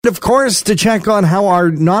Of course, to check on how our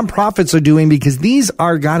nonprofits are doing, because these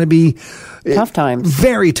are going to be tough times,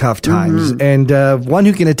 very tough times. And one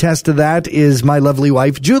who can attest to that is my lovely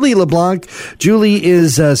wife, Julie Leblanc. Julie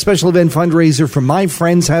is a special event fundraiser for My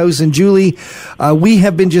Friend's House. And Julie, we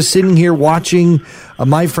have been just sitting here watching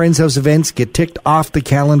My Friend's House events get ticked off the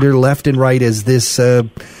calendar left and right as this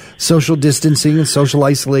social distancing and social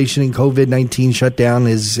isolation and COVID-19 shutdown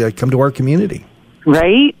has come to our community.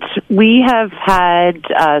 Right. We have had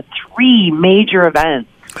 3 major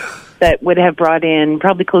events that would have brought in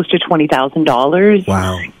probably close to $20,000.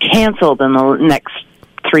 Wow. Canceled in the next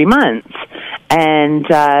 3 months. And,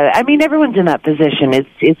 I mean, everyone's in that position.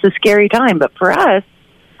 It's a scary time. But for us,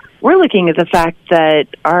 we're looking at the fact that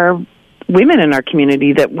our women in our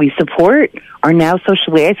community that we support are now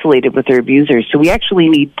socially isolated with their abusers. So we actually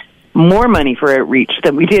need more money for outreach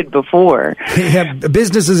than we did before. Yeah,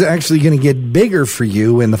 business is actually going to get bigger for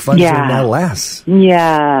you, and the funds are now less.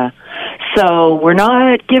 Yeah. So we're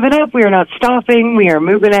not giving up. We are not stopping. We are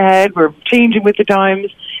moving ahead. We're changing with the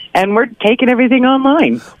times, and we're taking everything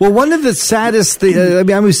online. Well, one of the saddest things,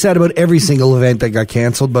 I was sad about every single event that got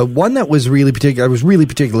canceled, but one that was really I was really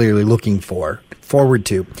particularly looking forward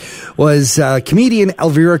to, was comedian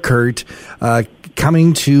Elvira Kurt,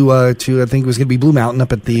 coming to I think it was going to be Blue Mountain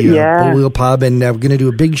up at the Bull Wheel Pub, and we're going to do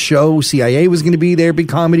a big show. CIA was going to be there, big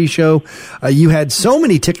comedy show. You had so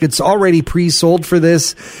many tickets already pre-sold for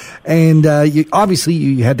this, and obviously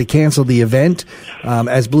you had to cancel the event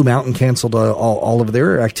as Blue Mountain canceled all of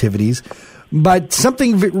their activities. But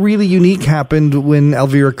something really unique happened when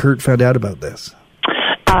Elvira Kurt found out about this.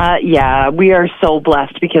 We are so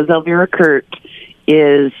blessed because Elvira Kurt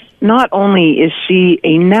is, not only is she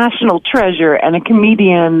a national treasure and a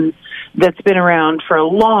comedian that's been around for a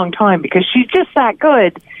long time because she's just that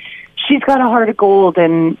good. She's got a heart of gold,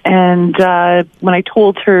 and when I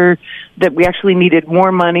told her that we actually needed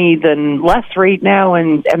more money than less right now,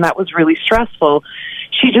 and that was really stressful,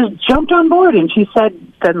 she just jumped on board and she said,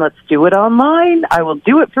 then let's do it online. I will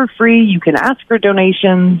do it for free. You can ask for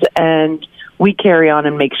donations, and we carry on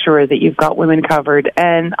and make sure that you've got women covered.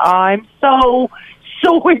 And I'm so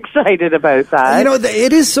excited about that.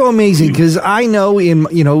 It is so amazing because I know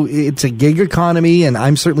it's a gig economy, and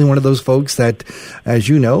I'm certainly one of those folks that, as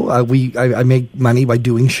you know, I make money by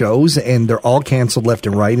doing shows, and they're all canceled left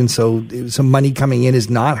and right, and so some money coming in is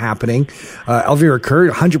not happening. Elvira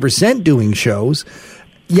Kurt, 100% doing shows,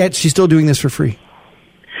 yet she's still doing this for free.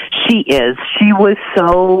 She is. She was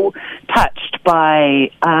so touched by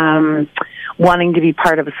wanting to be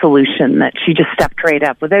part of a solution that she just stepped right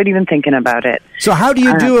up without even thinking about it. So how do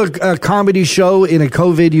you do a comedy show in a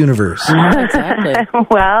COVID universe? Exactly.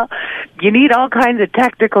 Well, you need all kinds of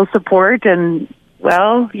technical support, and,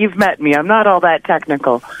 well, you've met me. I'm not all that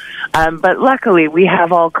technical. But luckily, we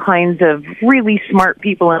have all kinds of really smart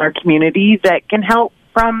people in our community that can help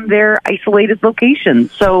from their isolated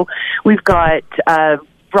locations. So we've got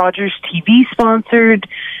Rogers TV sponsored,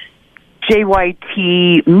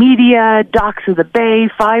 JYT Media, Docs of the Bay,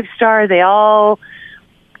 5 Star. They all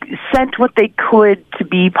sent what they could to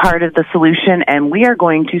be part of the solution, and we are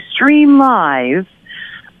going to stream live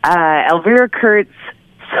Elvira Kurt's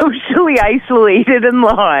Socially Isolated and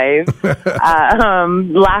Live,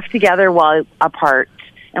 Laugh Together While Apart.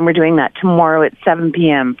 And we're doing that tomorrow at 7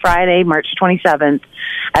 p.m., Friday, March 27th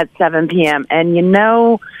at 7 p.m. And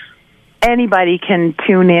anybody can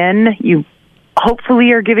tune in. You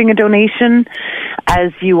hopefully are giving a donation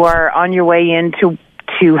as you are on your way in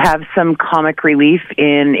to have some comic relief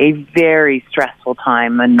in a very stressful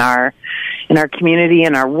time in our community,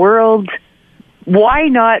 in our world. Why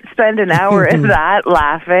not spend an hour of that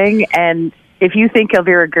laughing? And if you think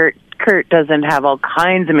Elvira Kurt doesn't have all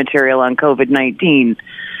kinds of material on COVID-19,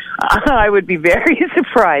 I would be very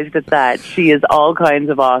surprised at that. She is all kinds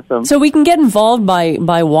of awesome. So we can get involved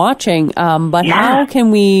by watching, but how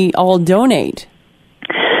can we all donate?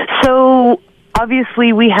 So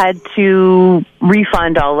obviously we had to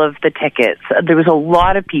refund all of the tickets. There was a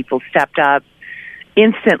lot of people stepped up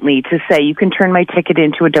instantly to say, you can turn my ticket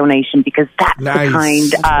into a donation, because that's the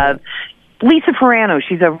kind of... Lisa Ferrano,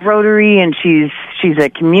 she's a Rotary, and she's a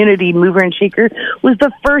community mover and shaker, was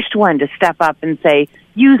the first one to step up and say,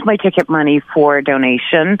 use my ticket money for a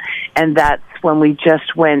donation. And that's when we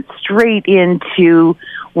just went straight into,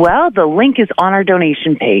 the link is on our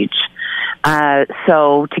donation page.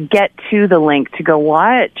 So to get to the link to go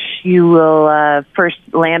watch, you will first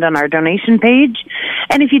land on our donation page.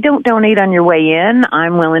 And if you don't donate on your way in,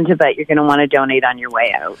 I'm willing to bet you're going to want to donate on your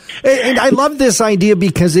way out. And I love this idea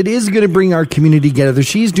because it is going to bring our community together.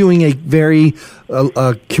 She's doing a very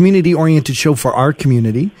community-oriented show for our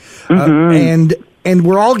community. And and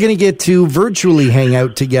we're all going to get to virtually hang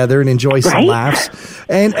out together and enjoy some Right? laughs.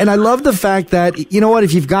 And I love the fact that, you know what,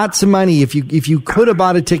 if you've got some money, if you could have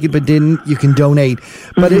bought a ticket but didn't, you can donate.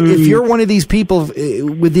 But if you're one of these people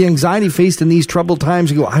with the anxiety faced in these troubled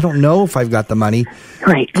times, you go, I don't know if I've got the money.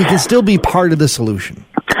 Right. You can still be part of the solution.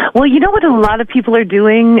 Well, you know what a lot of people are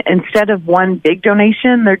doing? Instead of one big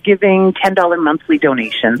donation, they're giving $10 monthly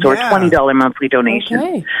donations or Yeah. $20 monthly donations.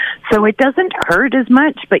 Okay. So it doesn't hurt as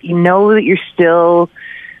much, but you know that you're still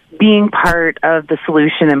being part of the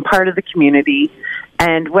solution and part of the community.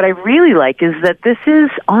 And what I really like is that this is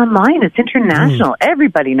online. It's international.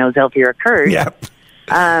 Everybody knows Elvira Kurt. Yep.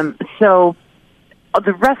 So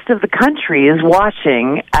the rest of the country is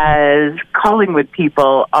watching as Collingwood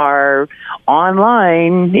people are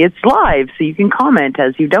online. It's live, so you can comment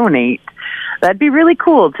as you donate. That'd be really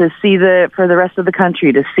cool to see for the rest of the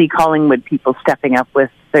country to see Collingwood people stepping up with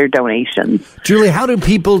their donations. Julie, how do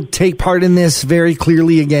people take part in this very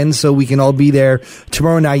clearly again so we can all be there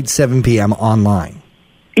tomorrow night, 7 p.m. online?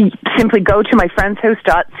 Simply go to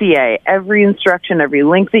myfriendshouse.ca. Every instruction, every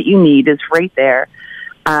link that you need is right there.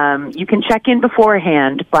 You can check in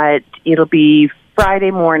beforehand, but it'll be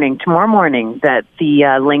Friday morning, tomorrow morning, that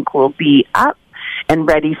the link will be up and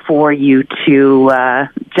ready for you to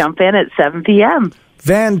jump in at 7 p.m.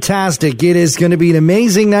 Fantastic. It is going to be an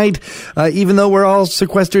amazing night. Even though we're all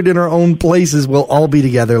sequestered in our own places, we'll all be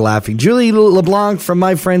together laughing. Julie Leblanc from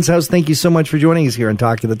My Friend's House, thank you so much for joining us here on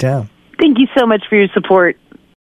Talk of the Town. Thank you so much for your support.